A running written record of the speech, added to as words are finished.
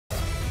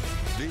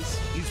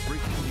This is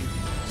Breaking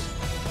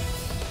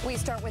News. We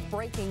start with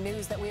breaking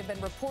news that we have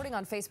been reporting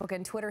on Facebook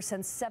and Twitter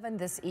since 7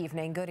 this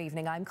evening. Good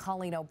evening. I'm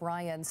Kylee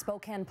O'Brien.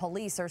 Spokane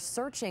police are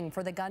searching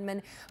for the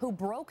gunman who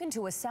broke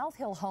into a South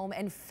Hill home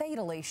and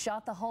fatally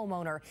shot the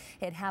homeowner.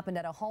 It happened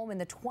at a home in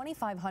the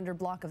 2500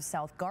 block of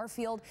South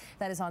Garfield.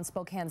 That is on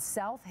Spokane's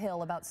South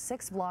Hill, about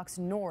 6 blocks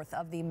north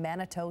of the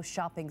Manitou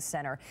Shopping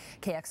Center.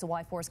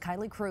 KXLY4's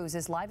Kylee Cruz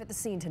is live at the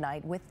scene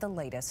tonight with the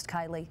latest.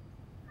 Kylee.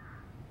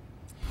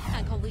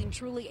 And Colleen,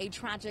 truly a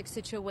tragic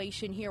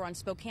situation here on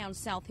Spokane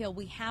South Hill.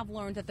 We have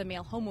learned that the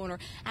male homeowner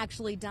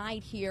actually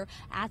died here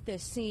at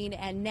this scene,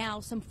 and now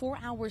some 4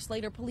 hours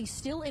later, police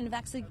still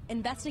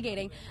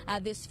investigating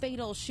this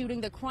fatal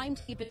shooting. The crime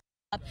team is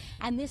up,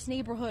 and this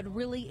neighborhood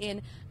really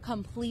in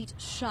complete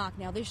shock.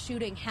 Now, this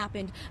shooting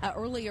happened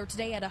earlier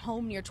today at a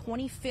home near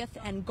 25th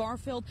and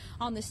Garfield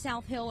on the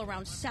South Hill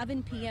around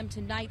 7 p.m.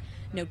 tonight.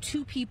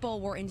 2 people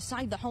were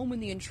inside the home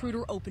when the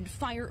intruder opened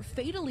fire,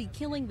 fatally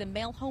killing the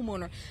male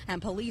homeowner,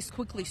 and police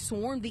quickly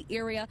swarmed the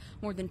area.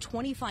 More than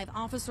 25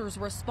 officers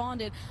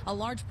responded. A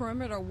large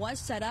perimeter was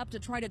set up to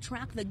try to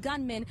track the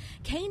gunman.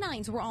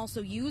 Canines were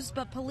also used,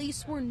 but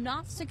police were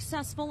not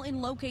successful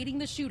in locating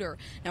the shooter.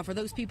 Now, for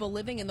those people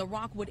living in the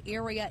Rockwood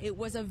area, it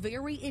was a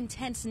very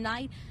intense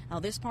night.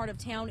 Now, this part of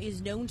town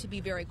is known to be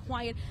very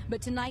quiet,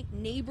 but tonight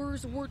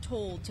neighbors were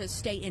told to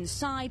stay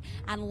inside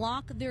and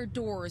lock their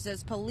doors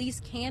as police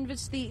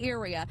canvassed the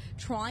area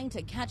trying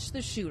to catch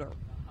the shooter.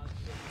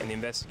 And the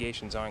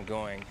investigation's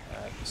ongoing.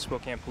 The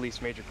Spokane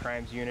Police Major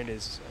Crimes Unit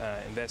is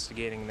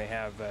investigating. They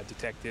have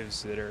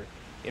detectives that are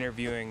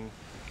interviewing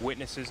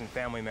witnesses and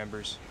family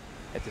members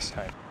at this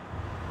time.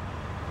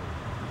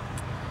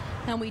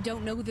 And we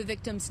don't know the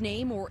victim's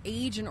name or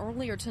age, and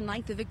earlier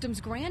tonight the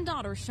victim's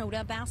granddaughter showed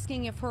up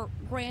asking if her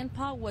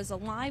grandpa was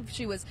alive.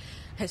 She was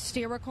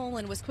hysterical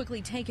and was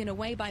quickly taken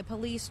away by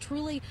police.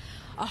 Truly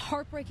a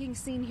heartbreaking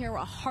scene here,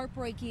 a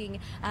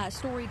heartbreaking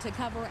story to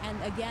cover, and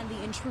again,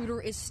 the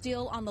intruder is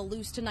still on the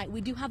loose tonight.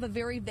 We do have a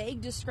very vague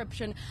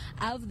description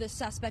of the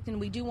suspect, and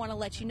we do want to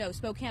let you know,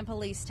 Spokane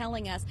police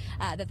telling us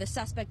that the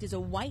suspect is a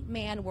white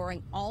man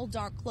wearing all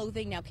dark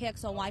clothing. Now,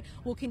 KXLY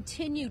will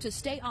continue to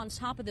stay on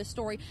top of this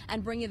story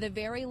and bring you the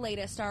very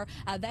latest. Our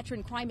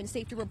veteran crime and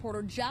safety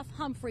reporter Jeff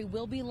Humphrey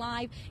will be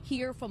live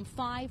here from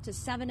 5 to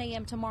 7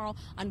 a.m. tomorrow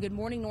on Good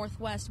Morning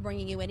Northwest,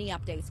 bringing you any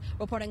updates.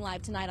 Reporting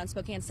live tonight on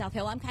Spokane South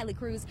Hill, I'm Kylee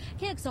Cruz,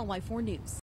 KXLY4 News.